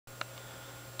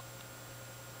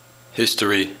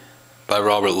History by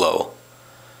Robert Lowell.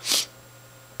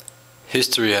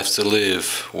 History has to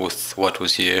live with what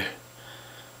was here,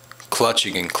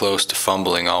 clutching and close to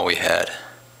fumbling all we had.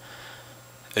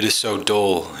 It is so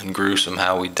dull and gruesome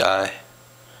how we die.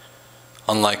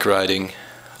 Unlike writing,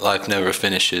 life never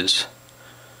finishes.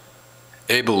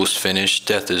 Abel was finished,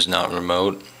 death is not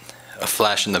remote. A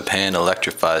flash in the pan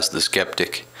electrifies the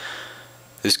skeptic.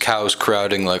 His cows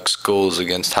crowding like skulls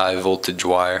against high voltage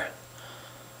wire.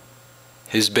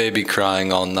 His baby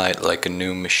crying all night like a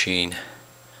new machine.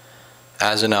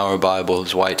 As in our Bible,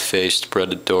 white-faced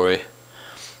predatory,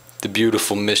 the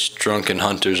beautiful mist-drunken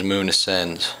hunter's moon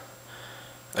ascends.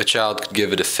 A child could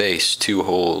give it a face, two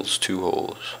holes, two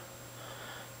holes.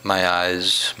 My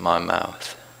eyes, my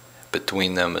mouth,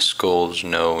 between them a skull's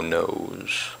no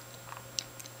nose.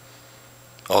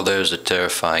 Oh, there's a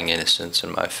terrifying innocence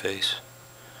in my face,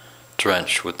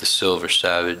 drenched with the silver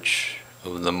savage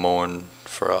of the morn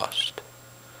frost.